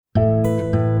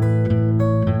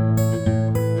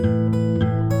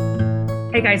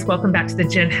Hey guys, welcome back to the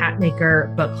Jen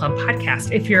Hatmaker Book Club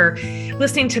podcast. If you're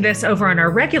listening to this over on our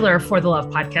regular For the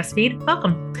Love podcast feed,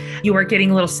 welcome. You are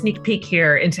getting a little sneak peek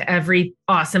here into every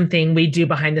awesome thing we do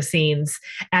behind the scenes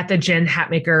at the Jen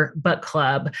Hatmaker Book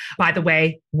Club. By the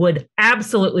way, would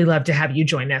absolutely love to have you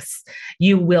join us.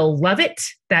 You will love it.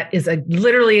 That is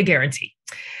literally a guarantee.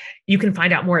 You can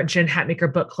find out more at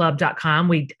jenhatmakerbookclub.com.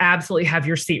 We absolutely have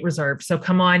your seat reserved. So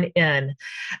come on in.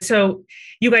 So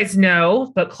you guys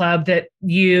know, book club, that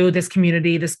this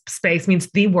community, this space means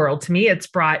the world to me. It's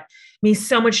brought me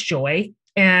so much joy.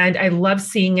 And I love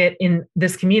seeing it in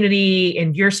this community,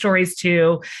 in your stories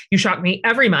too. You shock me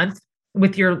every month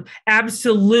with your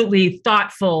absolutely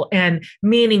thoughtful and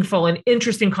meaningful and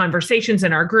interesting conversations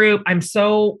in our group.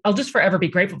 I'll just forever be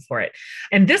grateful for it.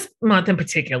 And this month in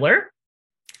particular,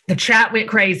 the chat went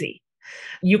crazy.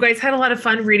 You guys had a lot of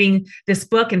fun reading this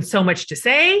book and so much to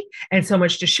say and so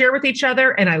much to share with each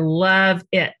other. And I love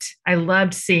it. I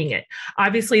loved seeing it.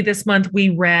 Obviously, this month we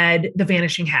read The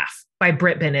Vanishing Half by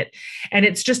Brit Bennett. And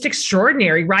it's just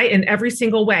extraordinary, right? In every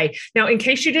single way. Now, in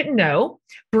case you didn't know,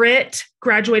 Brit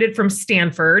graduated from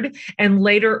Stanford and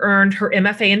later earned her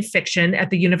MFA in fiction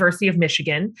at the University of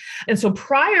Michigan. And so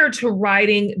prior to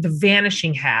writing The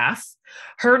Vanishing Half,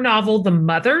 her novel, The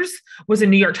Mothers, was a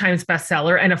New York Times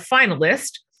bestseller and a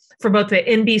finalist for both the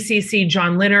NBCC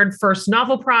John Leonard First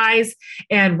Novel Prize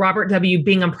and Robert W.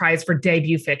 Bingham Prize for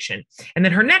debut fiction. And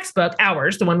then her next book,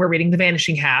 Ours, the one we're reading, The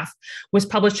Vanishing Half, was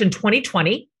published in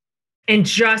 2020 and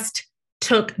just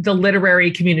took the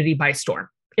literary community by storm.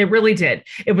 It really did.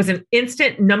 It was an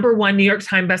instant #1 New York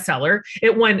Times bestseller.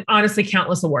 It won, honestly,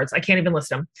 countless awards. I can't even list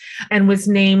them. And was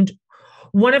named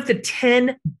one of the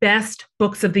 10 best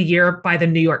books of the year by the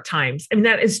New York Times. I mean,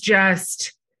 that is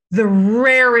just the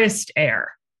rarest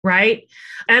air, right?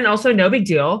 And also, no big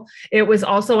deal, it was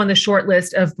also on the short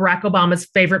list of Barack Obama's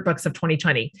favorite books of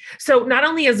 2020. So not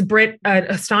only is Brit an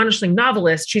astonishing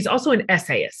novelist, she's also an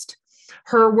essayist.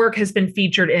 Her work has been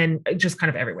featured in just kind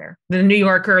of everywhere. The New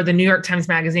Yorker, the New York Times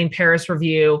Magazine, Paris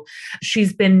Review.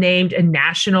 She's been named a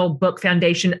National Book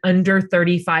Foundation Under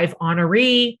 35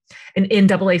 honoree, an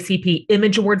NAACP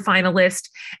Image Award finalist,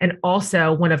 and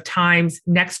also one of Time's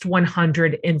Next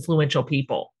 100 Influential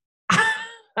People.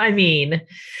 I mean,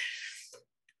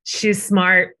 she's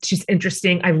smart. She's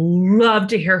interesting. I love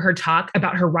to hear her talk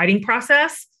about her writing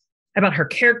process, about her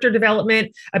character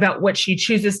development, about what she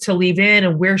chooses to leave in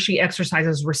and where she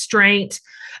exercises restraint.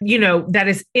 You know, that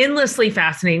is endlessly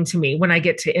fascinating to me when I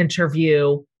get to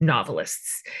interview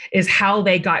novelists, is how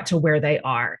they got to where they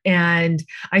are. And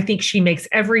I think she makes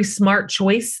every smart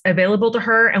choice available to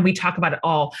her. And we talk about it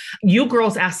all. You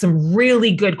girls asked some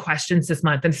really good questions this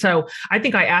month. And so I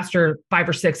think I asked her 5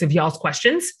 or 6 of y'all's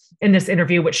questions in this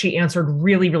interview, which she answered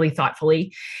really, really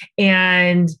thoughtfully.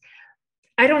 And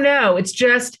I don't know. It's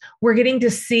just, we're getting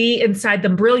to see inside the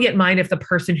brilliant mind of the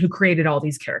person who created all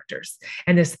these characters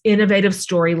and this innovative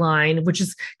storyline, which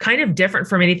is kind of different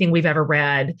from anything we've ever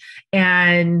read.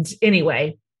 And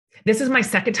anyway, this is my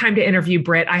second time to interview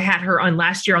Brit. I had her on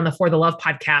last year on the For the Love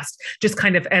podcast, just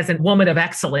kind of as a woman of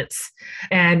excellence.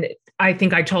 And I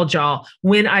think I told y'all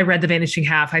when I read The Vanishing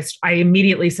Half, I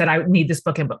immediately said, I need this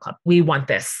book in book club. We want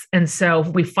this. And so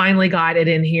we finally got it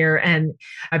in here. And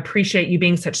I appreciate you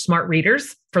being such smart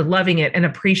readers for loving it and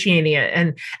appreciating it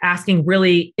and asking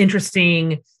really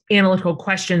interesting analytical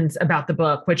questions about the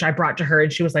book, which I brought to her.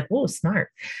 And she was like, whoa, smart.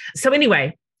 So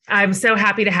anyway, I'm so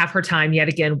happy to have her time yet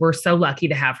again. We're so lucky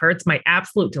to have her. It's my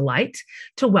absolute delight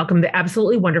to welcome the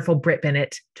absolutely wonderful Brit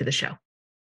Bennett to the show.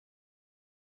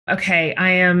 Okay, I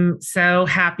am so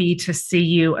happy to see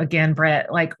you again, Brit.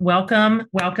 Like, welcome,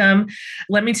 welcome.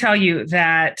 Let me tell you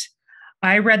that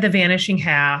I read The Vanishing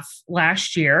Half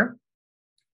last year,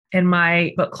 and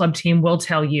my book club team will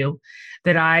tell you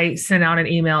that I sent out an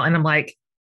email and I'm like,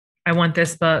 I want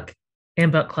this book in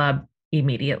book club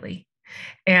immediately.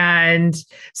 And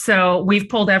so we've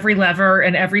pulled every lever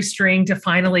and every string to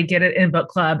finally get it in book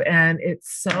club. And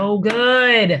it's so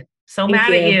good. So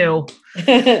mad at you.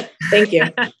 Thank you.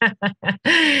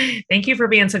 Thank you for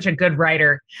being such a good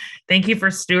writer. Thank you for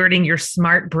stewarding your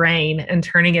smart brain and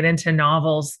turning it into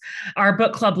novels. Our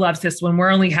book club loves this one. We're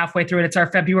only halfway through it. It's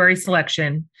our February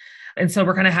selection. And so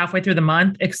we're kind of halfway through the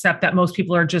month, except that most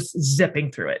people are just zipping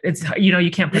through it. It's,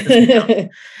 you can't put this down.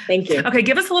 Thank you. Okay.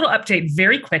 Give us a little update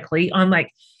very quickly on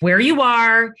like where you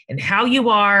are and how you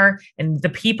are and the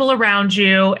people around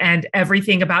you and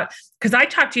everything about, because I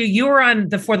talked to you, you were on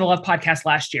the For the Love podcast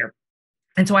last year.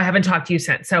 And so I haven't talked to you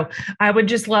since. So I would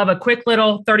just love a quick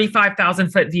little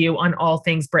 35,000 foot view on all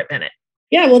things Brit Bennett.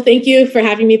 Yeah, well, thank you for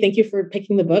having me. Thank you for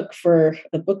picking the book for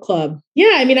the book club.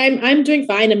 Yeah, I mean, I'm doing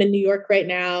fine. I'm in New York right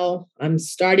now. I'm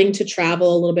starting to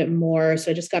travel a little bit more.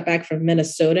 So I just got back from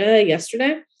Minnesota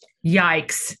yesterday.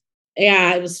 Yikes.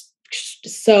 Yeah, it was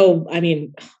so, I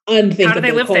mean, unthinkable. How do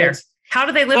they live cold. there? How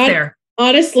do they live there?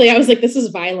 Honestly, I was like, this is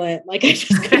violent. Like, I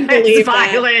just couldn't believe it's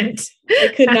violent. I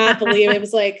could not believe it. It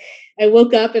was like, I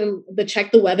woke up and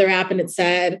checked the weather app and it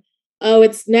said, oh,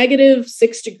 it's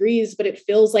 -6 degrees, but it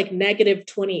feels like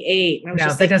 -28. And I was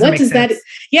just like, what does that?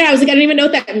 Yeah, I was like, I don't even know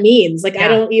what that means. Like, I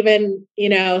don't even,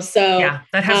 so. Yeah,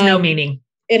 that has no meaning.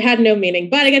 It had no meaning,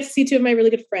 but I got to see two of my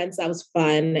really good friends. That was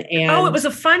fun. And it was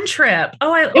a fun trip.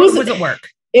 It was at work.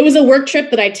 It was a work trip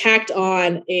that I tacked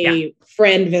on a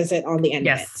friend visit on the end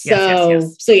of it.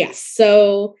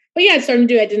 But yeah, I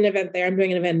did an event there. I'm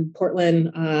doing an event in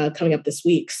Portland coming up this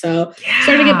week. So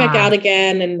starting to get back out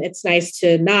again. And it's nice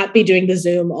to not be doing the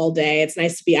Zoom all day. It's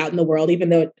nice to be out in the world, even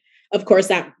though, of course,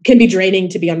 that can be draining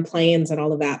to be on planes and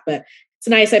all of that. But it's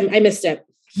nice. I missed it.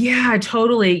 Yeah,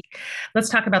 totally. Let's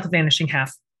talk about The Vanishing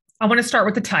Half. I want to start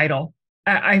with the title.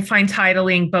 I find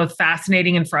titling both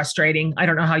fascinating and frustrating. I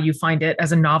don't know how you find it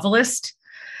as a novelist.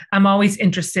 I'm always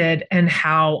interested in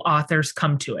how authors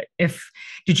come to it.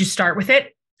 Did you start with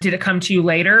it? Did it come to you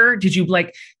later? Did you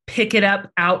pick it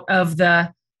up out of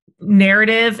the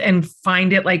narrative and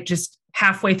find it just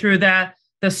halfway through the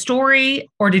story?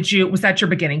 Or was that your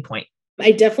beginning point?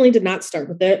 I definitely did not start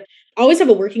with it. I always have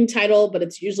a working title, but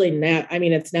it's usually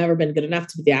it's never been good enough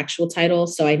to be the actual title.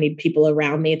 So I need people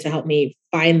around me to help me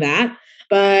find that.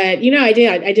 But, I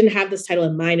didn't have this title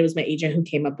in mind. It was my agent who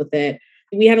came up with it.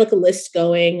 We had a list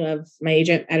going of my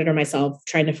agent, editor, myself,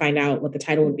 trying to find out what the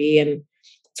title would be. And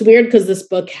it's weird because this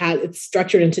book it's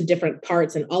structured into different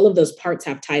parts and all of those parts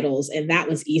have titles. And that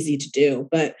was easy to do.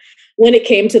 But when it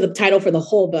came to the title for the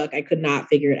whole book, I could not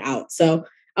figure it out. So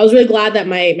I was really glad that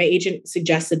my agent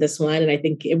suggested this one. And I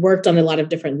think it worked on a lot of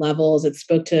different levels. It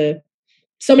spoke to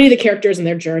so many of the characters and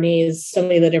their journeys, so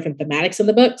many of the different thematics in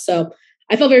the book. So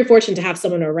I felt very fortunate to have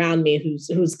someone around me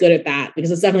who's good at that,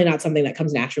 because it's definitely not something that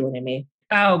comes naturally to me.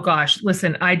 Oh gosh,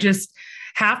 listen, I just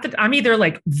I'm either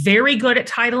very good at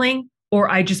titling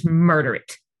or I just murder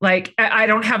it. I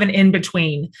don't have an in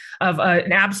between of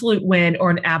an absolute win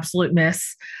or an absolute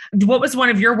miss. What was one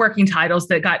of your working titles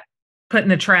that got put in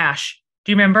the trash?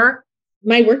 Do you remember?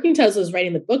 My working title was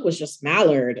writing the book was just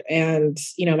Mallard. And,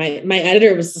 my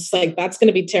editor was just like, that's going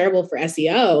to be terrible for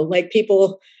SEO.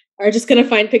 People are just going to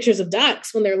find pictures of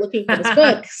ducks when they're looking for this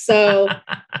book. So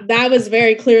that was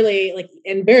very clearly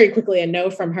and very quickly a no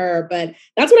from her. But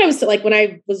that's what I was when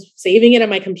I was saving it on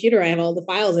my computer, I have all the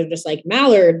files that are just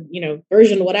Mallard,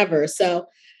 version, whatever. So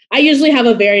I usually have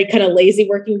a very kind of lazy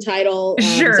working title.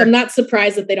 Sure. So I'm not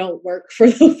surprised that they don't work for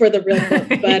the real book.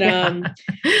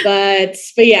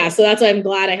 But yeah, so that's why I'm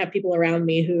glad I have people around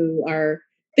me who are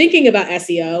thinking about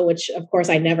SEO, which of course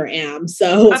I never am.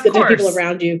 So it's good to have people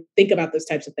around you think about those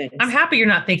types of things. I'm happy you're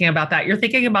not thinking about that. You're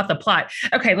thinking about the plot.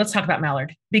 Okay, let's talk about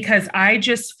Mallard, because I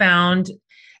just found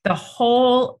the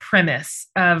whole premise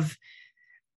of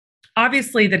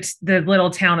obviously the little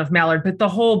town of Mallard, but the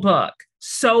whole book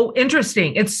so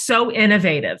interesting. It's so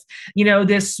innovative.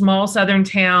 This small Southern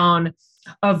town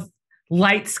of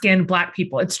light-skinned Black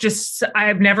people. It's just,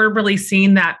 I've never really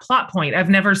seen that plot point. I've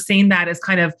never seen that as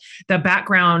kind of the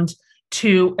background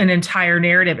to an entire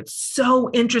narrative. It's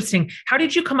so interesting. How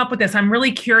did you come up with this? I'm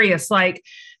really curious.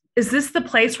 Is this the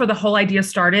place where the whole idea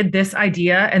started, this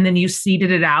idea, and then you seeded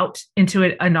it out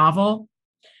into a novel?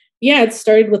 Yeah, it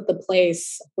started with the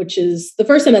place, which is the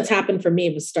first thing that's happened for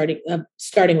me was starting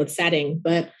with setting,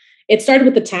 but it started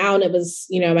with the town. It was,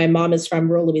 my mom is from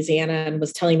rural Louisiana and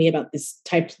was telling me about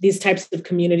these types of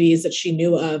communities that she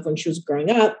knew of when she was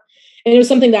growing up. And it was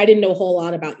something that I didn't know a whole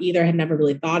lot about either, had never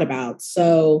really thought about.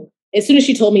 So as soon as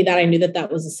she told me that, I knew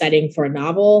that was a setting for a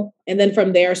novel. And then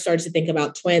from there, started to think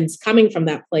about twins coming from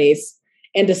that place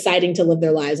and deciding to live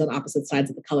their lives on opposite sides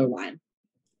of the color line.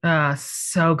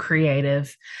 So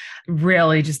creative.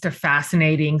 Really just a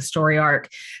fascinating story arc.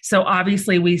 So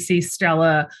obviously we see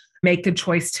Stella make the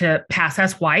choice to pass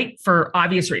as white for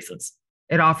obvious reasons.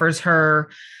 It offers her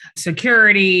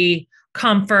security,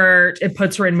 comfort. It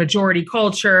puts her in majority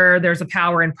culture. There's a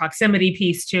power and proximity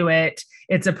piece to it.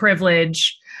 It's a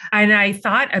privilege. And I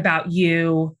thought about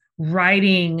you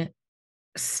writing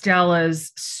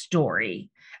Stella's story.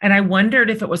 And I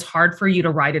wondered if it was hard for you to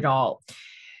write it all.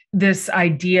 This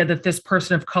idea that this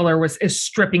person of color is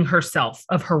stripping herself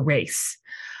of her race.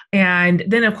 And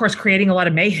then, of course, creating a lot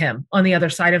of mayhem on the other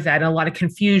side of that, and a lot of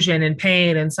confusion and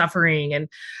pain and suffering. And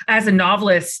as a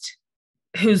novelist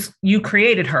you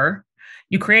created the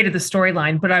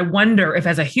storyline, but I wonder if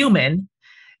as a human,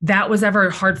 that was ever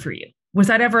hard for you. Was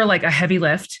that ever like a heavy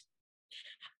lift?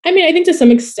 I mean, I think to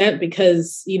some extent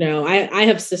because, I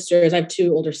have sisters, I have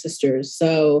two older sisters.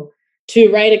 So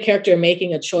to write a character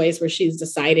making a choice where she's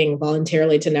deciding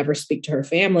voluntarily to never speak to her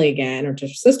family again or to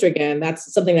her sister again,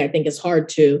 that's something that I think is hard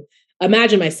to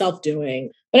imagine myself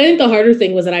doing. But I think the harder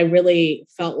thing was that I really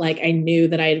felt like I knew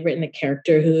that I had written a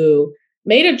character who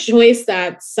made a choice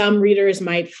that some readers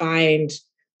might find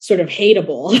sort of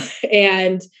hateable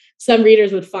and some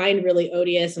readers would find really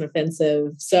odious and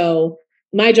offensive. So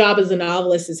my job as a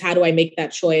novelist is how do I make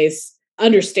that choice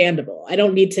understandable? I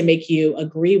don't need to make you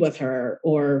agree with her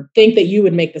or think that you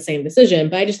would make the same decision,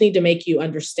 but I just need to make you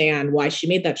understand why she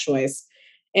made that choice.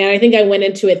 And I think I went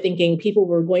into it thinking people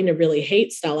were going to really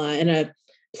hate Stella. And a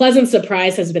pleasant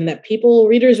surprise has been that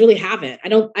readers really haven't. I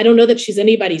don't know that she's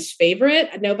anybody's favorite.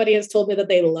 Nobody has told me that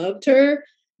they loved her,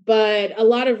 but a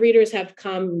lot of readers have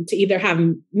come to either have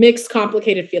mixed,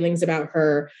 complicated feelings about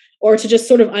her or to just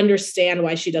sort of understand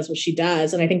why she does what she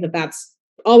does. And I think that that's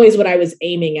always what I was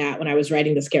aiming at when I was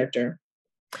writing this character.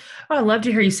 Oh, I love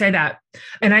to hear you say that.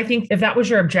 And I think if that was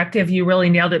your objective, you really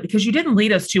nailed it because you didn't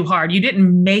lead us too hard. You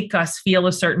didn't make us feel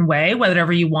a certain way,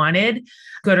 whatever you wanted,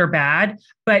 good or bad.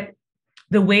 But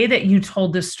the way that you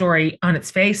told this story on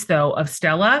its face, though, of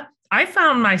Stella, I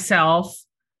found myself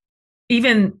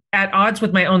even at odds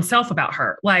with my own self about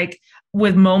her, like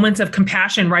with moments of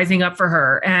compassion rising up for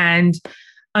her and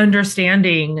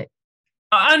understanding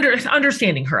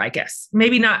understanding her, I guess.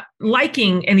 Maybe not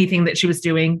liking anything that she was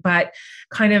doing, but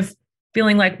kind of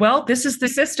feeling like, well, this is the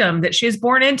system that she is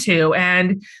born into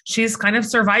and she's kind of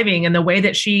surviving in the way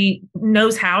that she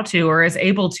knows how to or is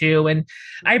able to. And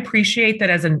I appreciate that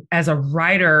as a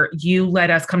writer, you let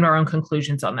us come to our own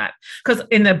conclusions on that. Because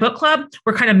in the book club,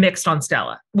 we're kind of mixed on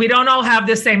Stella. We don't all have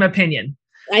the same opinion.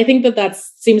 I think that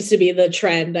seems to be the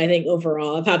trend, I think,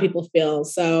 overall of how people feel.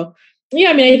 So, yeah,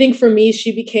 I mean, I think for me,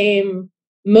 she became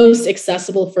most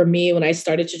accessible for me when I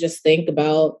started to just think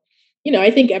about,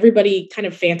 I think everybody kind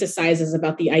of fantasizes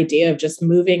about the idea of just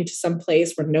moving to some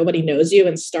place where nobody knows you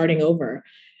and starting over.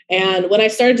 And when I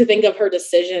started to think of her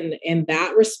decision in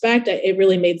that respect, it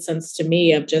really made sense to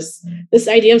me of just this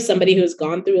idea of somebody who's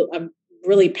gone through a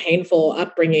really painful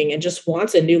upbringing and just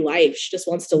wants a new life. She just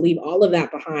wants to leave all of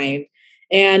that behind.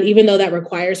 And even though that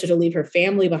requires her to leave her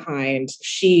family behind,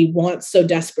 she wants so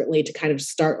desperately to kind of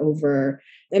start over.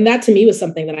 And that to me was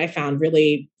something that I found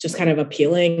really just kind of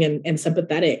appealing and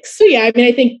sympathetic. So yeah, I mean,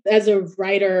 I think as a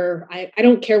writer, I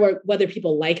don't care whether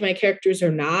people like my characters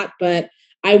or not, but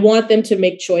I want them to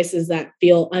make choices that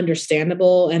feel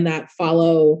understandable and that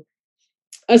follow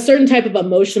a certain type of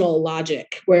emotional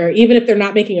logic where even if they're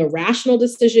not making a rational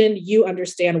decision, you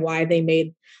understand why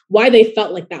they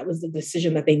felt like that was the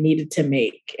decision that they needed to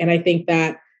make. And I think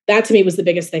that to me was the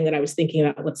biggest thing that I was thinking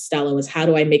about with Stella was how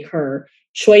do I make her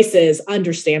choices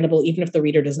understandable, even if the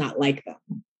reader does not like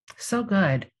them. So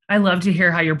good. I love to hear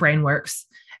how your brain works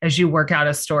as you work out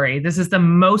a story. This is the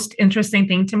most interesting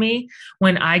thing to me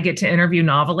when I get to interview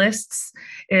novelists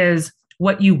is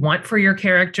what you want for your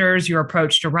characters, your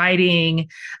approach to writing,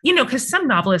 because some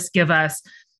novelists give us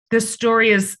this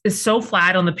story is so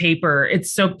flat on the paper.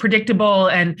 It's so predictable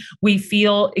and we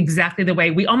feel exactly the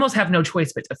way we almost have no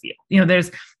choice but to feel.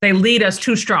 They lead us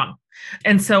too strong.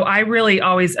 And so I really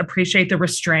always appreciate the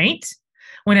restraint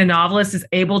when a novelist is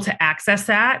able to access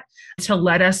that to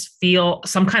let us feel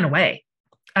some kind of way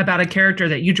about a character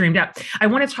that you dreamed up. I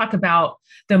want to talk about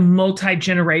the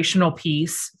multi-generational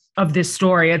piece of this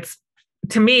story. It's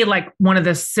to me like one of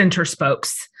the center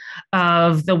spokes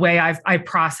of the way I've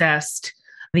processed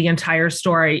the entire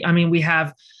story. I mean, we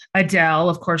have Adele,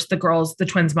 of course, the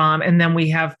twins' mom, and then we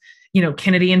have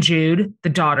Kennedy and Jude, the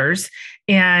daughters.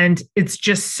 And it's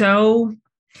just so,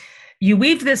 you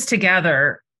weave this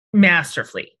together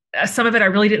masterfully. Some of it I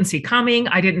really didn't see coming.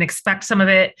 I didn't expect some of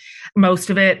it, most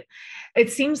of it.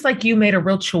 It seems like you made a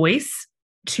real choice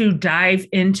to dive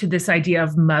into this idea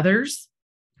of mothers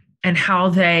and how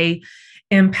they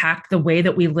impact the way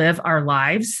that we live our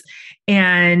lives.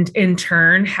 And in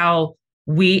turn, how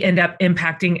we end up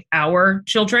impacting our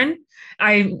children.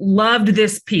 I loved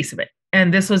this piece of it.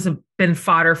 And this was been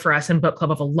fodder for us in book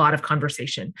club of a lot of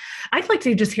conversation. I'd like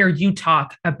to just hear you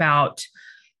talk about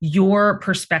your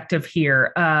perspective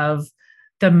here of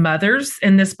the mothers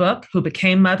in this book who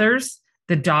became mothers,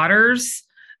 the daughters,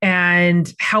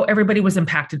 and how everybody was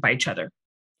impacted by each other.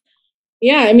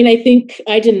 Yeah, I mean, I think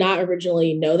I did not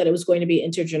originally know that it was going to be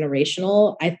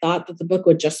intergenerational. I thought that the book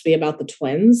would just be about the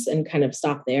twins and kind of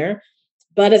stop there.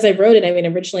 But as I wrote it, I mean,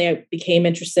 originally I became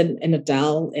interested in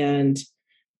Adele and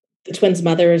the twins'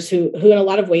 mothers, who in a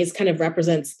lot of ways kind of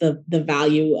represents the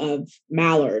value of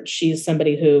Mallard. She's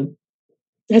somebody who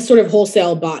has sort of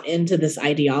wholesale bought into this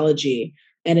ideology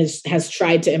and has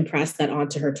tried to impress that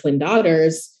onto her twin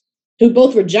daughters, who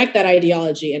both reject that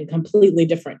ideology in completely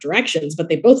different directions, but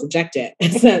they both reject it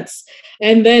in a sense.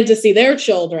 And then to see their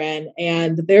children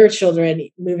and their children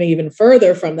moving even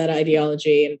further from that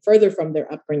ideology and further from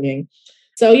their upbringing.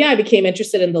 So yeah, I became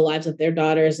interested in the lives of their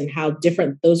daughters and how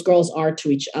different those girls are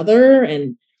to each other,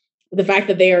 and the fact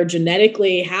that they are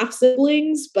genetically half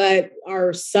siblings, but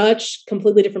are such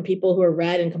completely different people who are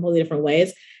read in completely different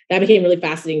ways. That became really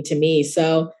fascinating to me.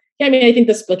 So yeah, I mean, I think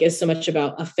this book is so much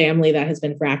about a family that has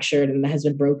been fractured and that has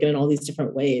been broken in all these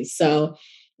different ways. So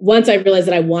once I realized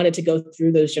that I wanted to go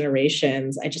through those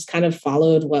generations, I just kind of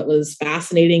followed what was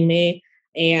fascinating me.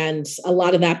 And a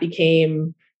lot of that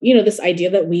became, this idea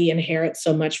that we inherit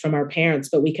so much from our parents,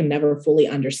 but we can never fully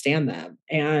understand them.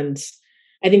 And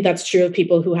I think that's true of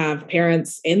people who have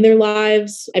parents in their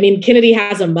lives. I mean, Kennedy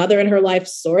has a mother in her life,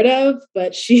 sort of,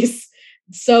 but she's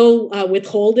so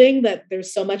withholding that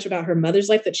there's so much about her mother's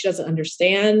life that she doesn't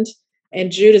understand.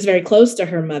 And Jude is very close to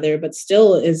her mother, but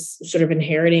still is sort of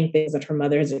inheriting things that her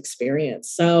mother has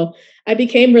experienced. So I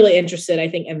became really interested, I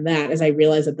think, in that as I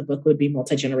realized that the book would be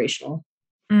multi-generational.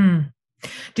 Mm.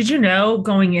 Did you know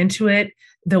going into it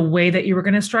the way that you were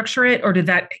going to structure it, or did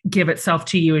that give itself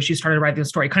to you as you started writing the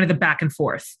story, kind of the back and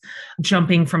forth,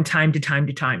 jumping from time to time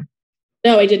to time?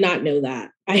 No, I did not know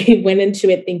that. I went into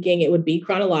it thinking it would be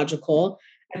chronological.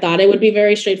 I thought it would be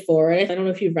very straightforward. I don't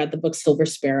know if you've read the book Silver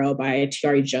Sparrow by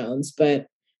Tayari Jones, but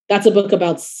that's a book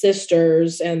about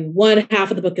sisters, and one half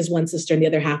of the book is one sister and the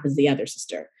other half is the other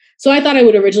sister. So I thought I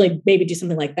would originally maybe do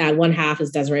something like that. One half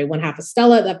is Desiree, one half is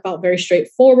Stella. That felt very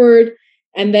straightforward.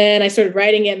 And then I started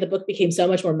writing it, and the book became so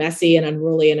much more messy and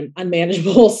unruly and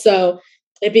unmanageable. So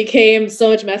it became so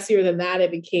much messier than that.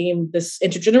 It became this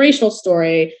intergenerational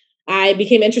story. I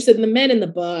became interested in the men in the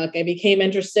book. I became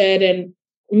interested in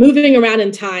moving around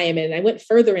in time, and I went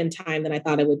further in time than I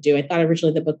thought I would do. I thought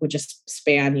originally the book would just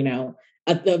span,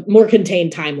 the more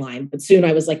contained timeline, but soon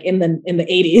I was like in the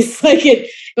 80s,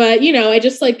 but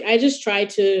I just try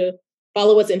to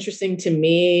follow what's interesting to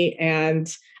me,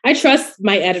 and I trust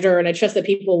my editor, and I trust that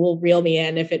people will reel me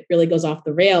in if it really goes off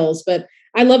the rails. But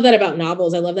I love that about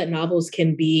novels. I love that novels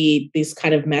can be these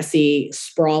kind of messy,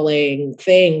 sprawling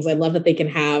things. I love that they can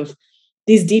have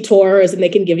these detours and they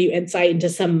can give you insight into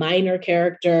some minor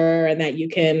character, and that you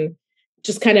can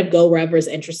just kind of go wherever is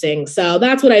interesting. So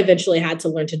that's what I eventually had to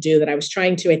learn to do, that I was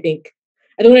trying to, I think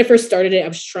when I first started it, I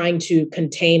was trying to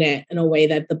contain it in a way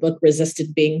that the book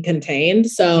resisted being contained.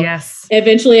 So yes,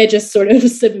 eventually I just sort of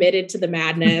submitted to the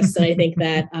madness. And I think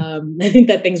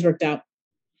that things worked out.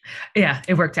 Yeah,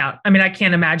 it worked out. I mean, I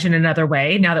can't imagine another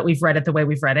way now that we've read it the way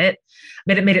we've read it,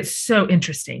 but it made it so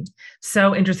interesting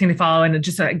to follow. And it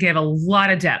just gave a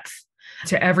lot of depth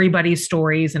to everybody's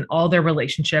stories and all their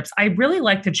relationships. I really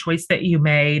like the choice that you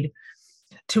made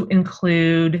to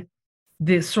include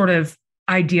this sort of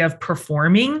idea of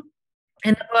performing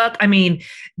in the book. I mean,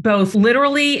 both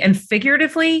literally and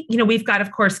figuratively. We've got,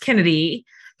 of course, Kennedy,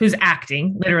 who's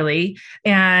acting literally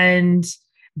and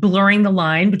blurring the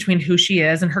line between who she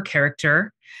is and her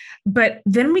character. But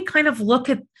then we kind of look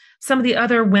at some of the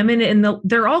other women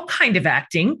they're all kind of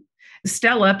acting.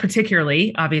 Stella,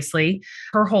 particularly, obviously,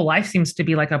 her whole life seems to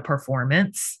be like a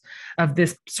performance of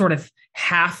this sort of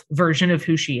half version of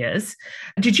who she is.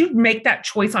 Did you make that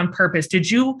choice on purpose?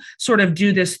 Did you sort of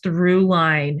do this through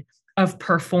line of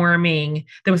performing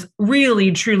that was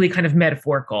really, truly kind of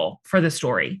metaphorical for the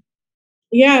story?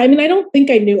 Yeah, I mean, I don't think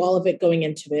I knew all of it going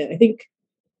into it. I think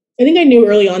I knew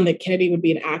early on that Kennedy would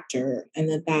be an actor, and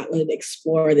that would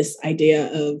explore this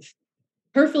idea of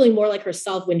her feeling more like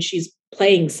herself when she's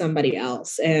playing somebody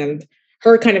else, and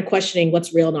her kind of questioning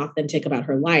what's real and authentic about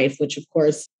her life, which of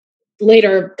course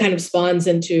later kind of spawns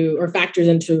into or factors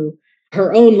into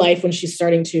her own life when she's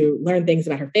starting to learn things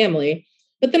about her family.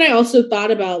 But then I also thought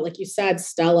about, like you said,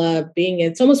 Stella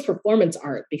it's almost performance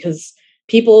art, because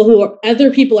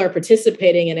other people are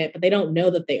participating in it, but they don't know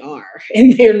that they are.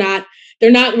 And they're not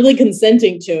really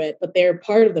consenting to it, but they're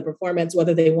part of the performance,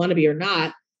 whether they want to be or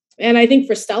not. And I think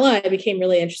for Stella, I became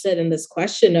really interested in this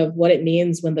question of what it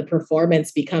means when the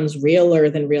performance becomes realer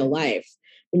than real life,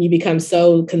 when you become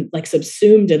so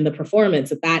subsumed in the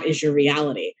performance that is your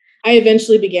reality. I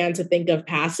eventually began to think of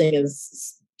passing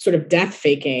as sort of death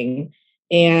faking,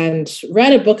 and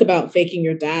read a book about faking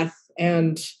your death.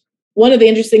 And one of the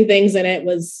interesting things in it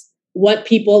was what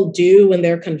people do when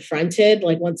they're confronted,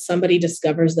 like once somebody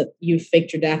discovers that you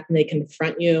faked your death and they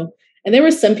confront you. And there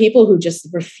were some people who just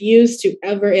refused to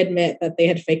ever admit that they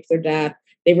had faked their death.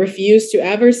 They refused to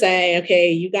ever say,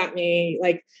 okay, you got me.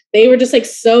 Like they were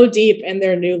just so deep in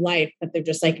their new life that they're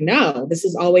just like, no, this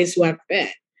is always who I've been.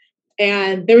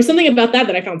 And there was something about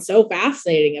that I found so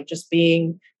fascinating, of just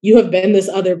being, you have been this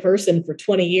other person for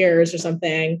 20 years or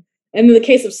something. And in the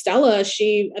case of Stella,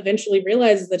 she eventually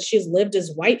realizes that she's lived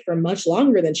as white for much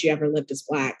longer than she ever lived as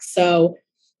Black. So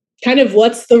kind of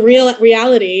what's the real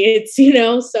reality? It's,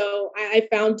 so I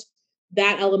found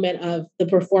that element of the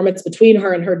performance between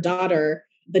her and her daughter,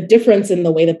 the difference in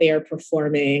the way that they are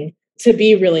performing, to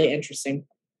be really interesting.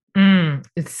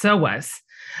 It so was.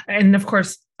 And of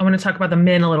course, I want to talk about the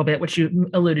men a little bit, which you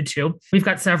alluded to. We've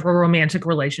got several romantic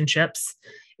relationships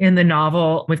in the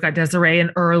novel. We've got Desiree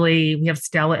and Early. We have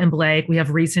Stella and Blake. We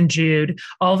have Reese and Jude,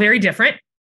 all very different.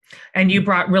 And you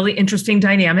brought really interesting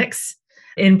dynamics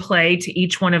in play to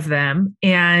each one of them.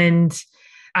 And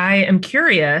I am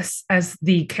curious, as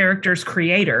the character's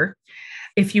creator,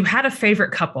 if you had a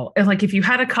favorite couple, like if you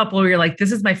had a couple where you're like,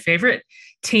 this is my favorite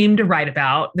team to write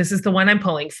about, this is the one I'm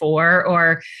pulling for,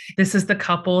 or this is the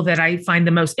couple that I find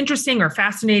the most interesting or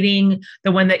fascinating,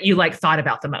 the one that you like thought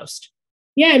about the most.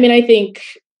 Yeah,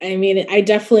 I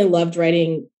definitely loved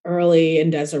writing Early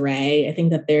and Desiree. I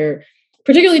think that they're,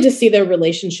 particularly to see their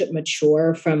relationship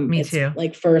mature from its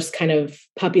like first kind of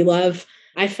puppy love,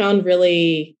 I found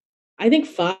really, I think,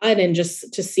 fun, and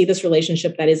just to see this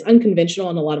relationship that is unconventional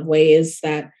in a lot of ways,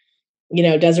 that,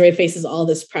 Desiree faces all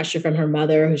this pressure from her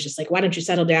mother, who's just like, why don't you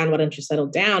settle down? Why don't you settle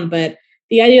down? But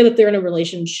the idea that they're in a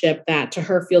relationship that to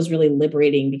her feels really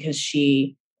liberating, because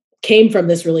she came from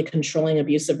this really controlling,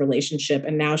 abusive relationship.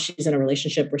 And now she's in a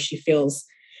relationship where she feels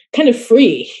kind of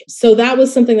free. So that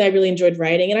was something that I really enjoyed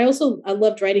writing. And I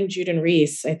loved writing Jude and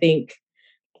Reese. I think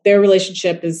their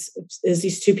relationship is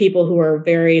these two people who are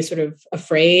very sort of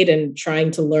afraid and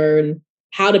trying to learn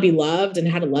how to be loved and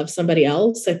how to love somebody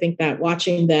else. I think that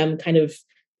watching them kind of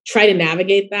try to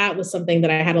navigate that was something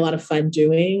that I had a lot of fun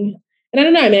doing. And I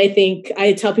don't know, I think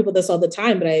I tell people this all the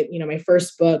time, but my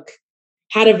first book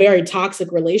had a very toxic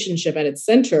relationship at its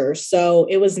center. So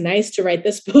it was nice to write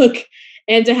this book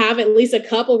and to have at least a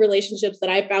couple relationships that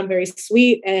I found very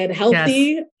sweet and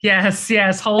healthy. Yes.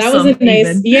 Wholesome. That was a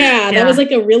nice, that was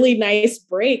like a really nice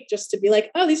break, just to be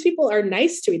like, oh, these people are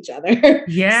nice to each other.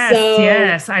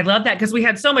 Yes. I love that, because we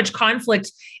had so much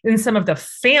conflict in some of the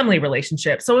family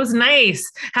relationships. So it was nice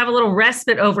have a little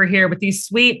respite over here with these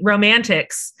sweet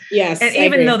romantics. Yes. And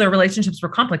even though their relationships were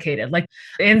complicated, like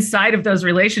inside of those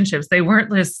relationships, they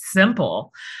weren't just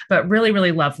simple, but really,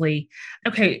 really lovely.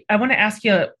 Okay. I want to ask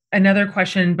you another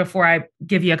question before I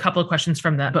give you a couple of questions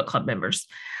from the book club members.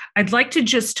 I'd like to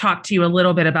just talk to you a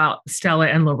little bit about Stella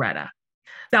and Loretta.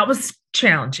 That was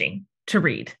challenging to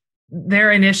read. Their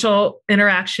initial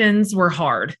interactions were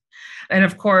hard. And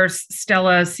of course,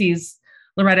 Stella sees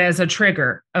Loretta as a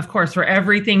trigger, of course, for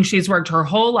everything she's worked her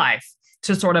whole life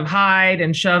to sort of hide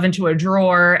and shove into a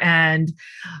drawer and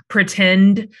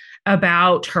pretend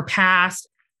about her past.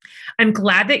 I'm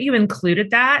glad that you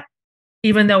included that,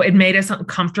 even though it made us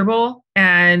uncomfortable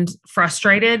and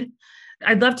frustrated.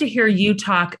 I'd love to hear you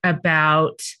talk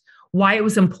about why it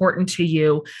was important to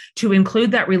you to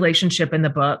include that relationship in the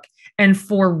book, and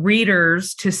for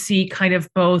readers to see kind of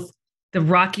both the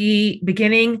rocky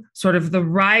beginning, sort of the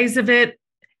rise of it,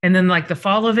 and then like the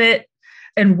fall of it,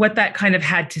 and what that kind of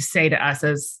had to say to us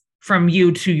as from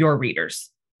you to your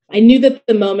readers. I knew that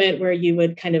the moment where you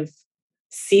would kind of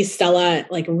see Stella,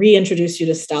 like reintroduce you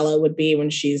to Stella, would be when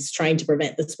she's trying to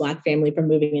prevent this Black family from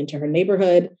moving into her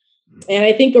neighborhood. And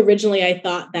I think originally I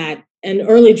thought that in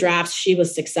early drafts, she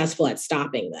was successful at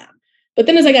stopping them. But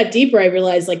then as I got deeper, I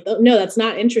realized like, no, that's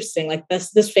not interesting. Like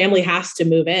this family has to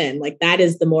move in. Like that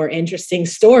is the more interesting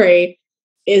story,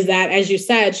 is that, as you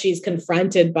said, she's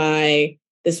confronted by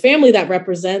this family that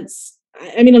represents,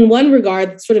 in one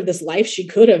regard, sort of this life she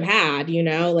could have had,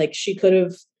 like she could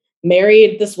have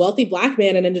married this wealthy Black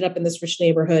man and ended up in this rich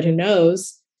neighborhood, who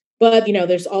knows? But,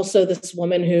 there's also this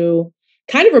woman who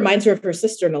kind of reminds her of her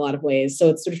sister in a lot of ways. So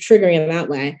it's sort of triggering in that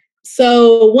way.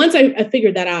 So once I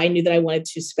figured that out, I knew that I wanted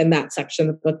to spend that section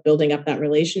of the book building up that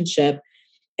relationship.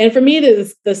 And for me,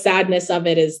 the sadness of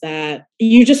it is that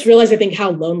you just realize, I think,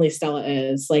 how lonely Stella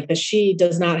is. Like that she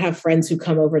does not have friends who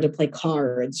come over to play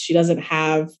cards. She doesn't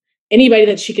have anybody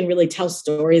that she can really tell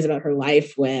stories about her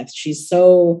life with.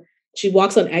 She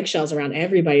walks on eggshells around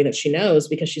everybody that she knows,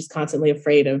 because she's constantly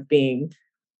afraid of being,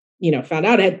 found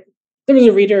out. There was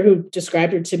a reader who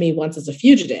described her to me once as a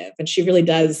fugitive, and she really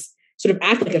does sort of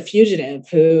act like a fugitive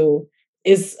who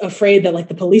is afraid that like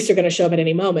the police are going to show up at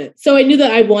any moment. So I knew that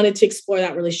I wanted to explore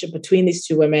that relationship between these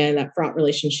two women, that fraught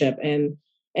relationship. And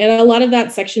a lot of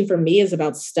that section for me is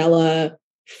about Stella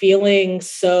feeling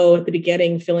so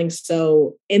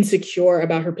insecure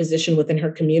about her position within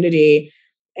her community.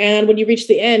 And when you reach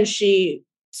the end, she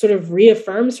sort of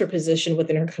reaffirms her position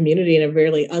within her community in a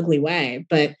really ugly way.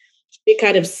 But she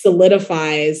kind of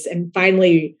solidifies and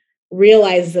finally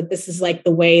realizes that this is like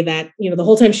the way that, the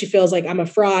whole time she feels like I'm a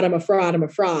fraud, I'm a fraud, I'm a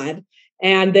fraud.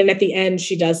 And then at the end,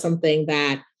 she does something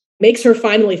that makes her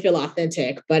finally feel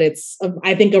authentic, but it's,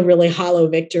 I think, a really hollow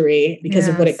victory because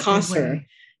of what it costs her.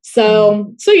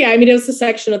 So yeah, I mean, it was a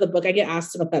section of the book. I get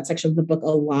asked about that section of the book a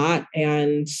lot.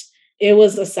 And it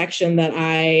was a section that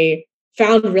I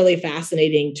found really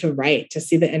fascinating to write, to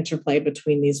see the interplay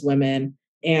between these women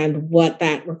and what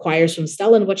that requires from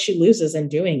Stella and what she loses in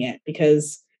doing it.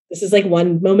 Because this is like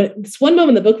it's one moment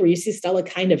in the book where you see Stella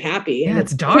kind of happy. Yeah, and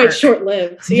it's dark. Quite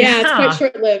short-lived. Yeah, it's quite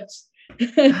short-lived.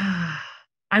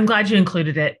 I'm glad you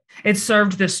included it. It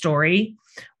served the story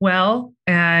well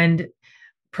and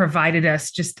provided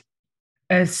us just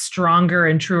a stronger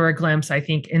and truer glimpse, I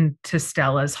think, into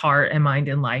Stella's heart and mind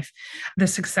and life. The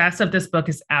success of this book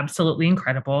is absolutely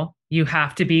incredible. You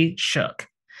have to be shook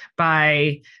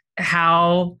by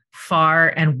how far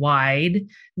and wide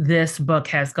this book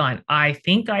has gone. I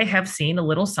think I have seen a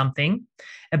little something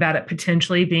about it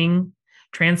potentially being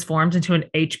transformed into an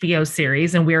HBO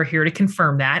series, and we're here to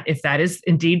confirm that. If that is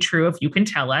indeed true, if you can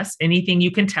tell us anything,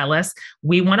 you can tell us.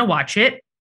 We want to watch it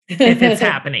if it's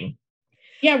happening.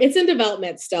 Yeah, it's in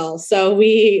development still. So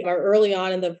we are early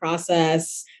on in the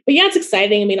process. But yeah, it's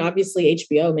exciting. I mean, obviously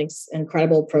HBO makes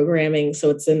incredible programming, so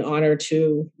it's an honor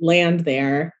to land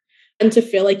there and to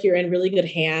feel like you're in really good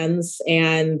hands.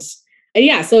 And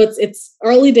yeah, so it's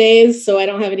early days, so I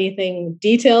don't have anything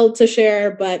detailed to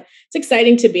share, but it's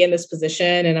exciting to be in this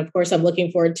position. And of course, I'm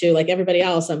looking forward to, like everybody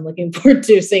else, I'm looking forward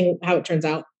to seeing how it turns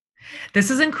out.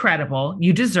 This is incredible.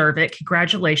 You deserve it.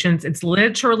 Congratulations. It's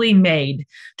literally made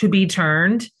to be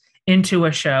turned into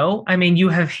a show. I mean, you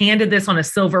have handed this on a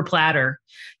silver platter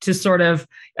to sort of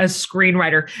a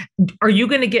screenwriter. Are you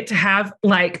going to get to have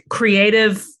like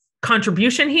creative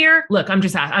contribution here? Look, I'm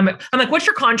like, what's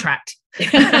your contract?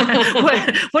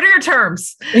 what are your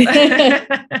terms?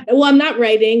 Well, I'm not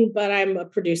writing, but I'm a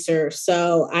producer.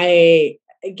 So I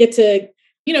get to,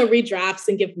 read drafts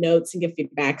and give notes and give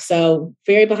feedback. So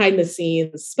very behind the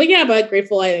scenes, but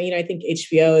grateful. I think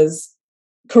HBO is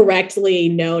correctly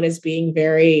known as being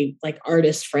very like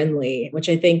artist friendly, which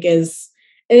I think is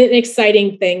an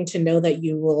exciting thing to know that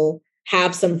you will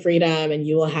have some freedom and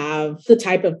you will have the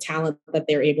type of talent that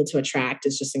they're able to attract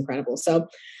is just incredible. So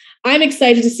I'm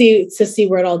excited to see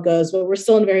where it all goes, but we're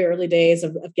still in very early days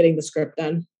of getting the script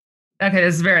done. Okay,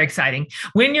 this is very exciting.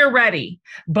 When you're ready,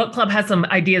 Book Club has some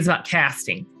ideas about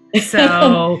casting.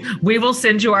 So we will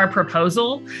send you our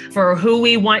proposal for who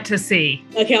we want to see.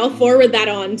 Okay, I'll forward that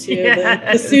on to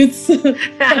the suits.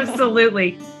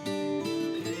 Absolutely.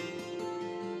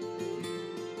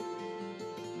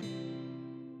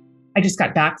 I just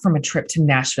got back from a trip to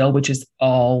Nashville, which is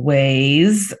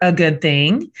always a good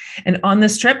thing. And on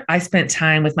this trip, I spent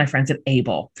time with my friends at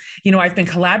Able. I've been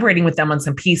collaborating with them on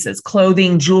some pieces,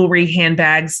 clothing, jewelry,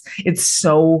 handbags. It's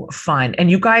so fun. And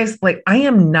you guys, I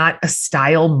am not a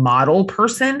style model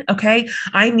person, okay?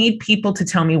 I need people to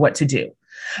tell me what to do.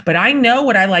 But I know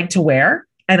what I like to wear.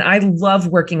 And I love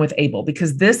working with Able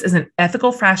because this is an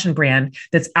ethical fashion brand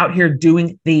that's out here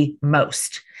doing the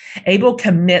most. Able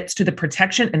commits to the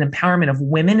protection and empowerment of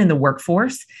women in the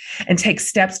workforce and takes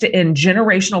steps to end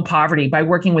generational poverty by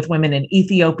working with women in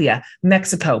Ethiopia,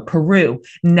 Mexico, Peru,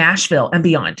 Nashville, and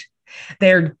beyond.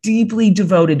 They're deeply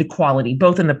devoted to quality,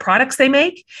 both in the products they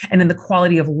make and in the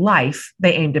quality of life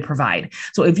they aim to provide.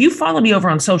 So if you follow me over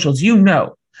on socials,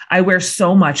 I wear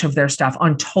so much of their stuff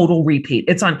on total repeat.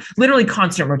 It's on literally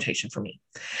constant rotation for me.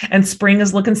 And spring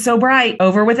is looking so bright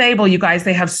over with Able. You guys,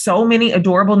 they have so many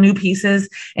adorable new pieces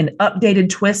and updated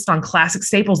twists on classic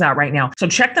staples out right now. So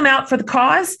check them out for the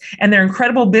cause and their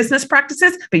incredible business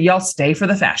practices, but y'all stay for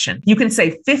the fashion. You can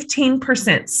save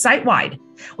 15% site-wide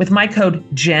with my code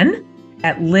JEN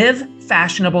at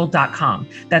livefashionable.com.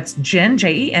 That's Jen,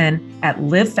 Jen, at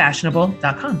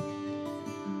livefashionable.com.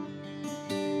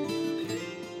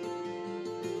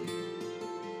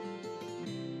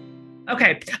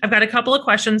 Okay, I've got a couple of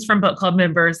questions from Book Club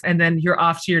members, and then you're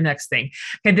off to your next thing.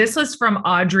 Okay, this was from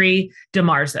Audrey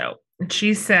DeMarzo.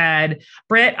 She said,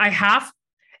 Britt, I half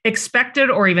expected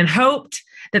or even hoped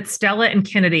that Stella and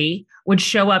Kennedy would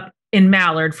show up in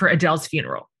Mallard for Adele's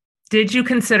funeral. Did you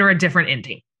consider a different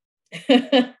ending?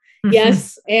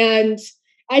 Yes, and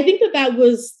I think that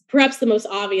was perhaps the most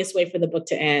obvious way for the book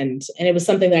to end. And it was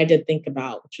something that I did think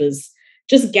about, which was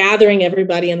just gathering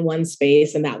everybody in one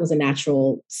space. And that was a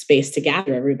natural space to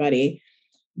gather everybody.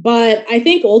 But I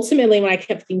think ultimately, when I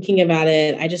kept thinking about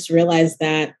it, I just realized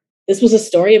that this was a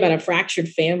story about a fractured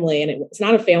family. And it's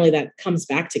not a family that comes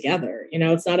back together.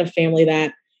 It's not a family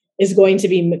that is going to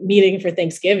be meeting for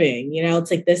Thanksgiving.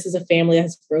 It's like, this is a family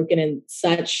that's broken in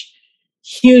such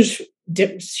huge,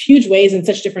 huge ways in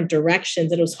such different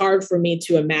directions. And it was hard for me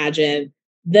to imagine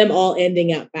them all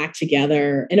ending up back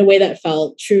together in a way that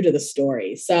felt true to the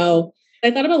story. So I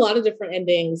thought of a lot of different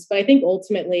endings, but I think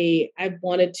ultimately I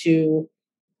wanted to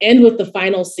end with the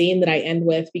final scene that I end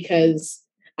with because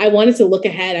I wanted to look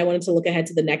ahead. I wanted to look ahead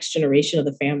to the next generation of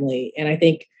the family. And I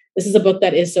think this is a book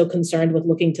that is so concerned with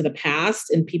looking to the past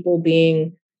and people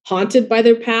being haunted by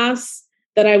their past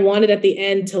that I wanted at the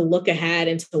end to look ahead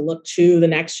and to look to the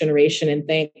next generation and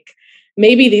think,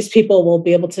 maybe these people will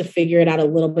be able to figure it out a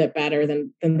little bit better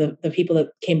than the people that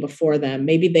came before them.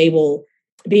 Maybe they will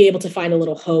be able to find a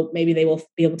little hope. Maybe they will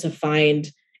be able to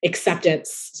find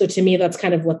acceptance. So to me, that's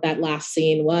kind of what that last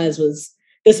scene was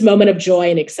this moment of joy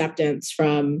and acceptance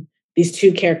from these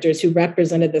two characters who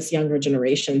represented this younger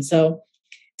generation. So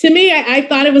to me, I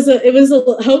thought it was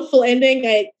a hopeful ending.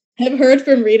 I have heard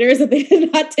from readers that they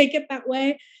did not take it that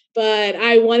way, but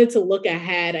I wanted to look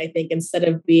ahead, I think, instead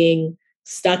of being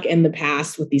stuck in the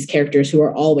past with these characters who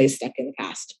are always stuck in the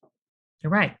past.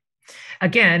 You're right.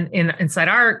 Again, inside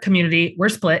our community, we're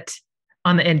split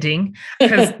on the ending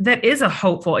because that is a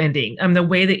hopeful ending. The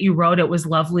way that you wrote it was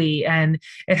lovely and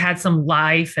it had some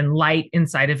life and light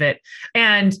inside of it.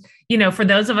 And, for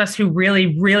those of us who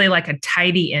really, really like a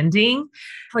tidy ending,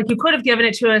 like you could have given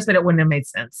it to us, but it wouldn't have made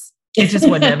sense. It just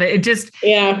wouldn't have. It just,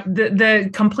 yeah. The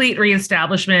complete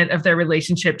reestablishment of their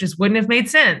relationship just wouldn't have made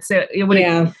sense. It would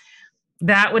have,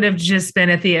 that would have just been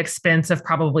at the expense of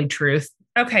probably truth.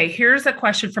 Okay, here's a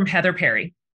question from Heather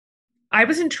Perry. I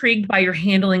was intrigued by your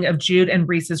handling of Jude and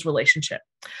Reese's relationship.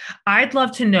 I'd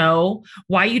love to know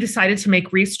why you decided to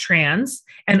make Reese trans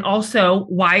and also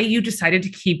why you decided to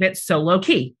keep it so low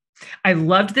key. I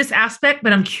loved this aspect,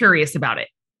 but I'm curious about it.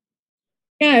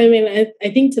 Yeah, I mean, I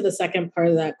think to the second part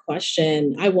of that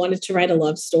question, I wanted to write a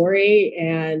love story,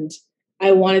 and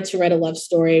I wanted to write a love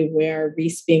story where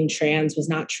Reese being trans was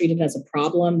not treated as a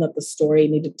problem that the story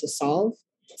needed to solve.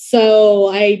 So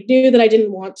I knew that I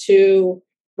didn't want to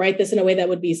write this in a way that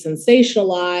would be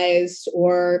sensationalized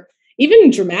or even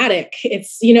dramatic.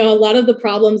 It's, a lot of the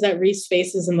problems that Reese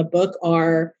faces in the book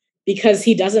are because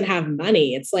he doesn't have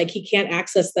money. It's like he can't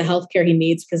access the healthcare he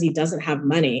needs because he doesn't have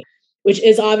money, which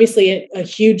is obviously a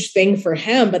huge thing for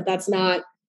him, but that's not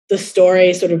the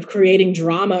story sort of creating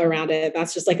drama around it.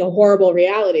 That's just like a horrible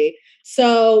reality.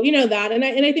 So, that, and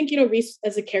I think, Reese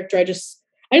as a character, I just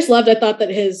loved, I thought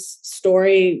that his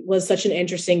story was such an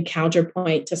interesting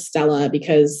counterpoint to Stella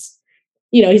because,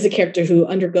 he's a character who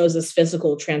undergoes this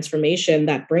physical transformation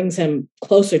that brings him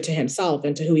closer to himself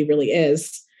and to who he really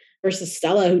is versus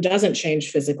Stella, who doesn't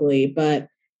change physically, but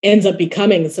ends up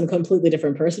becoming some completely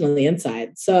different person on the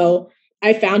inside. So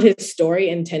I found his story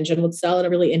in tension with Stella in a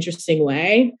really interesting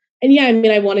way. And yeah, I mean,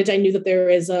 I knew that there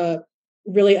is a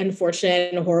really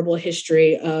unfortunate and horrible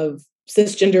history of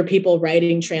cisgender people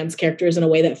writing trans characters in a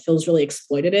way that feels really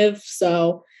exploitative.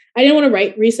 So I didn't want to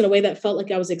write Reese in a way that felt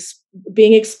like I was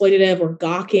being exploitative or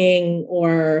gawking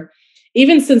or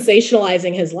even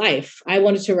sensationalizing his life. I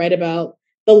wanted to write about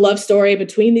the love story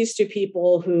between these two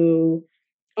people who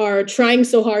are trying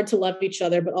so hard to love each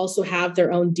other, but also have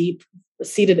their own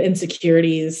deep-seated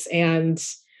insecurities and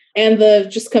the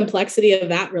just complexity of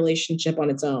that relationship on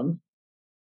its own.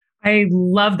 I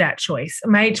love that choice.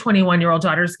 My 21-year-old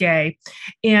daughter's gay,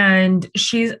 and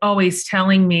she's always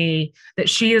telling me that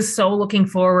she is so looking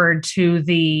forward to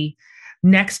the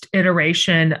next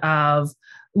iteration of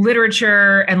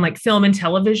literature and like film and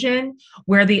television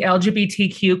where the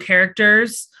LGBTQ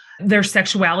characters, their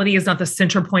sexuality is not the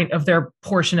center point of their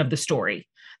portion of the story,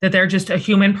 that they're just a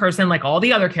human person like all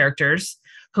the other characters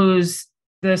whose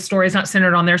the story is not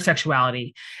centered on their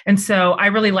sexuality. And so I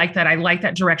really like that. I like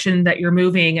that direction that you're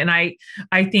moving. And I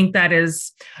think that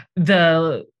is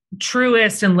the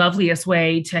truest and loveliest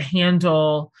way to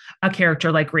handle a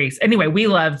character like Reese. Anyway, we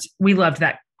loved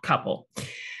that couple.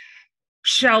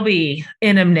 Shelby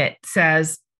Inamnit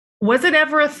says, was it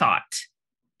ever a thought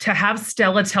to have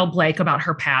Stella tell Blake about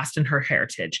her past and her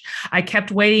heritage? I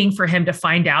kept waiting for him to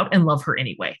find out and love her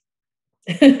anyway.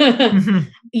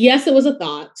 Yes, it was a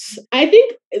thought. I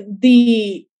think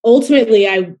ultimately,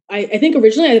 I think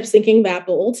originally I was thinking that,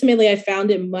 but ultimately I found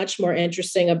it much more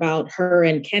interesting about her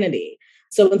and Kennedy.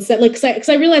 So instead, because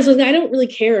I realized I don't really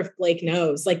care if Blake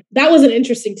knows. Like that wasn't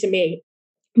interesting to me,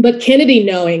 but Kennedy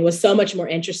knowing was so much more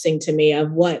interesting to me.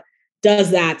 Of what does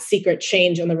that secret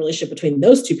change in the relationship between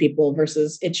those two people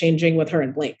versus it changing with her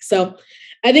and Blake. So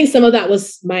I think some of that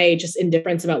was my just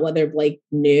indifference about whether Blake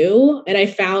knew. And I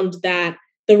found that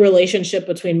the relationship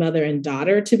between mother and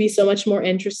daughter to be so much more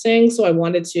interesting. So I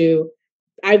wanted to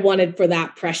I wanted for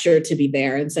that pressure to be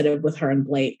there instead of with her and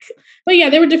Blake. But yeah,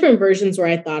 there were different versions where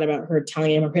I thought about her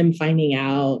telling him or him finding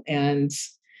out. And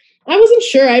I wasn't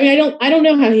sure. I mean, I don't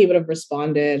know how he would have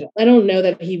responded. I don't know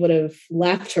that he would have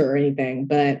left her or anything,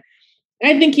 but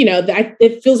I think,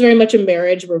 it feels very much a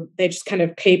marriage where they just kind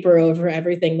of paper over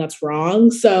everything that's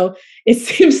wrong. So it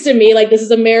seems to me like this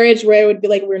is a marriage where it would be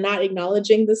like, we're not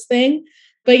acknowledging this thing.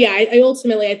 But yeah, I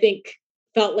ultimately, I think,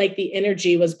 felt like the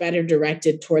energy was better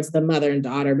directed towards the mother and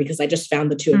daughter because I just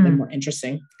found the two of them more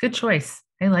interesting. Good choice.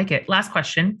 I like it. Last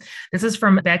question. This is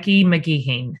from Becky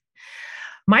McGeehane.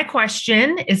 My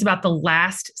question is about the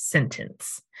last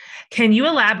sentence. Can you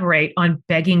elaborate on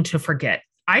begging to forget?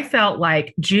 I felt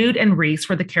like Jude and Reese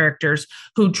were the characters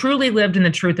who truly lived in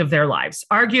the truth of their lives,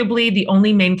 arguably the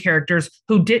only main characters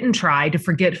who didn't try to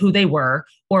forget who they were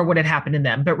or what had happened to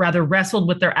them, but rather wrestled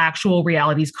with their actual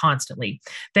realities constantly.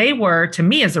 They were, to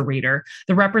me as a reader,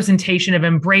 the representation of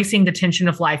embracing the tension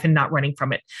of life and not running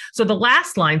from it. So the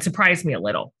last line surprised me a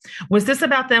little. Was this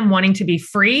about them wanting to be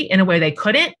free in a way they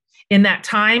couldn't in that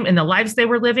time, in the lives they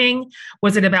were living?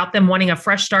 Was it about them wanting a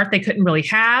fresh start they couldn't really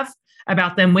have?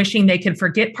 About them wishing they could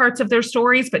forget parts of their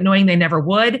stories, but knowing they never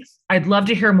would? I'd love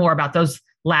to hear more about those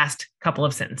last couple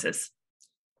of sentences.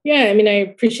 Yeah, I mean, I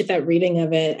appreciate that reading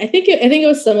of it. I think it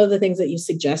was some of the things that you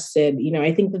suggested.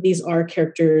 I think that these are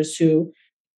characters who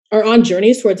are on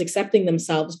journeys towards accepting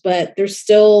themselves, but there's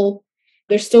still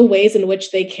ways in which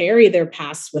they carry their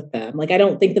past with them. Like, I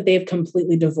don't think that they've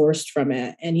completely divorced from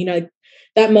it. And,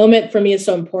 that moment for me is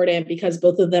so important because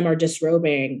both of them are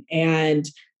disrobing, and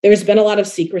there's been a lot of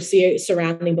secrecy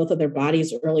surrounding both of their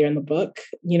bodies earlier in the book,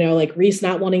 like Reese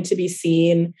not wanting to be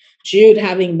seen, Jude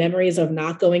having memories of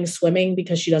not going swimming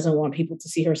because she doesn't want people to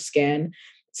see her skin.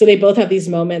 So they both have these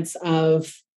moments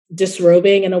of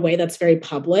disrobing in a way that's very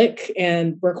public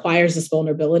and requires this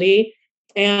vulnerability.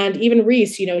 And even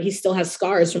Reese, he still has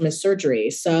scars from his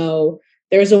surgery. So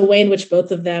there's a way in which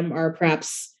both of them are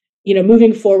perhaps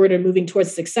moving forward and moving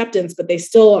towards acceptance, but they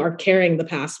still are carrying the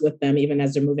past with them, even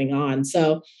as they're moving on.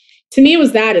 So to me, it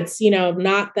was that it's,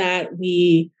 not that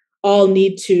we all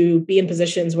need to be in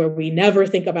positions where we never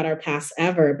think about our past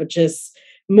ever, but just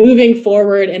moving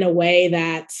forward in a way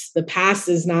that the past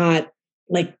is not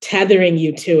like tethering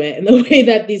you to it in the way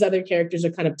that these other characters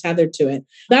are kind of tethered to it.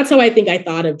 That's how I think I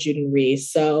thought of Jude and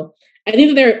Reese. So I think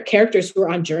that they're characters who are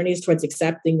on journeys towards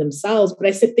accepting themselves, but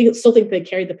I still think they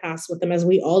carry the past with them, as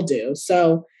we all do.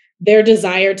 So their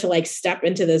desire to like step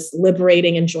into this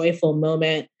liberating and joyful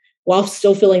moment while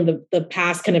still feeling the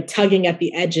past kind of tugging at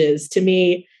the edges, to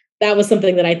me, that was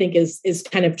something that I think is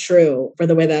kind of true for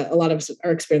the way that a lot of us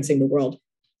are experiencing the world.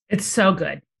 It's so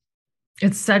good.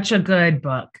 It's such a good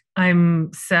book. I'm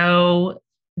so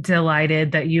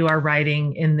delighted that you are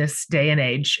writing in this day and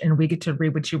age and we get to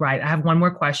read what you write. I have one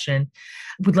more question.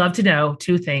 Would love to know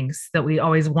two things that we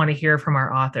always want to hear from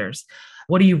our authors.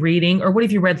 What are you reading, or what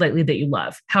have you read lately that you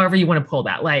love? However you want to pull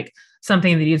that, like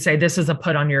something that you'd say, this is a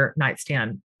put on your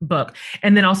nightstand book.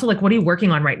 And then also, like, what are you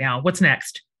working on right now? What's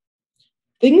next?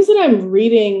 Things that I'm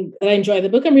reading that I enjoy. The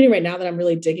book I'm reading right now that I'm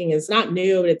really digging is not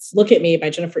new, but it's Look at Me by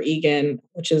Jennifer Egan,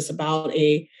 which is about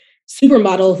a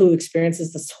supermodel who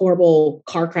experiences this horrible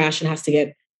car crash and has to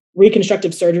get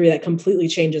reconstructive surgery that completely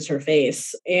changes her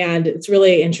face. And it's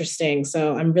really interesting.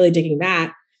 So I'm really digging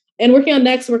that. And working on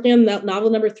novel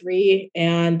number 3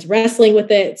 and wrestling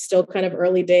with it. It's still kind of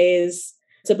early days.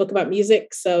 It's a book about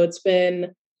music. So it's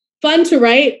been fun to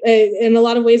write, in a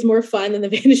lot of ways more fun than The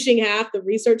Vanishing Half. The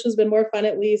research has been more fun,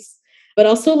 at least, but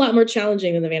also a lot more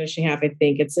challenging than The Vanishing Half. I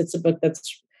think it's a book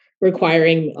that's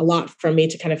requiring a lot from me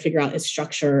to kind of figure out its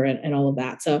structure and all of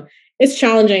that. So it's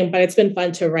challenging, but it's been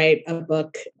fun to write a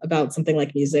book about something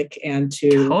like music and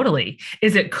to... Totally.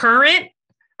 Is it current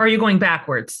or are you going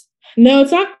backwards? No,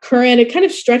 it's not current. It kind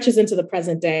of stretches into the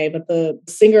present day, but the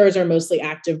singers are mostly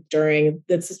active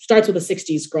it starts with a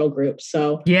 60s girl group.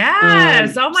 So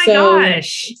yes. Oh my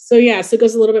gosh. So yeah, so it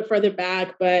goes a little bit further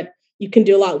back, but you can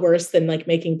do a lot worse than like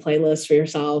making playlists for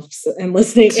yourself and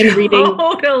listening and reading.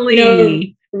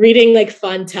 Totally. Reading like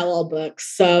fun tell-all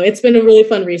books. So it's been a really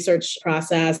fun research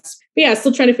process. But yeah,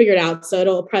 still trying to figure it out. So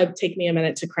it'll probably take me a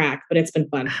minute to crack, but it's been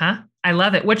fun. I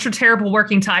love it. What's your terrible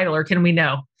working title, or can we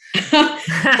know?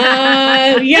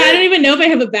 I don't even know if I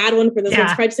have a bad one for this one.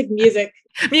 It's probably just like music.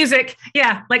 Music.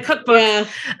 Yeah. Like cookbook.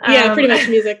 Yeah, pretty much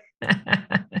music.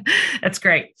 That's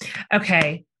great.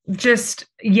 Okay. Just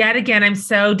yet again, I'm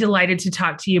so delighted to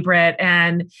talk to you, Britt,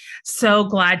 and so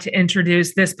glad to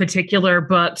introduce this particular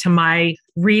book to my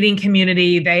reading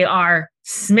community. They are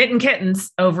smitten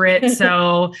kittens over it.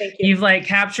 So you've like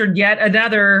captured yet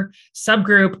another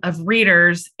subgroup of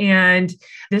readers. And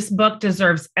this book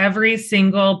deserves every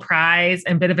single prize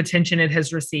and bit of attention it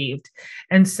has received.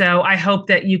 And so I hope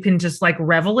that you can just like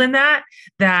revel in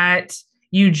that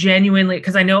you genuinely,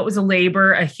 because I know it was a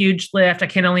labor, a huge lift. I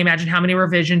can only imagine how many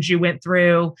revisions you went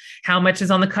through, how much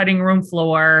is on the cutting room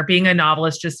floor. Being a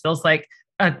novelist just feels like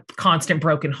a constant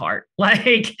broken heart,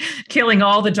 like killing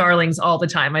all the darlings all the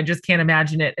time. I just can't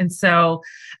imagine it. And so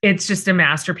it's just a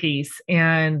masterpiece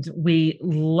and we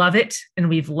love it and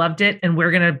we've loved it. And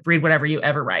we're going to read whatever you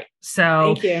ever write.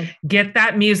 So get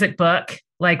that music book,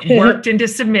 like worked into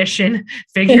submission,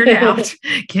 figured out,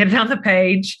 get it on the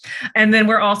page. And then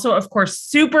we're also, of course,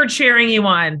 super cheering you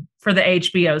on for the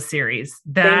HBO series.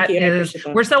 That is,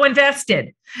 we're so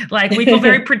invested. Like we feel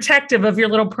very protective of your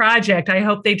little project. I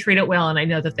hope they treat it well. And I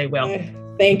know that they will.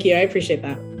 Thank you. I appreciate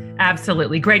that.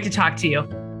 Absolutely. Great to talk to you.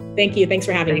 Thank you. Thanks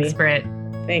for having me. Thanks, Britt.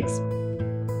 Thanks.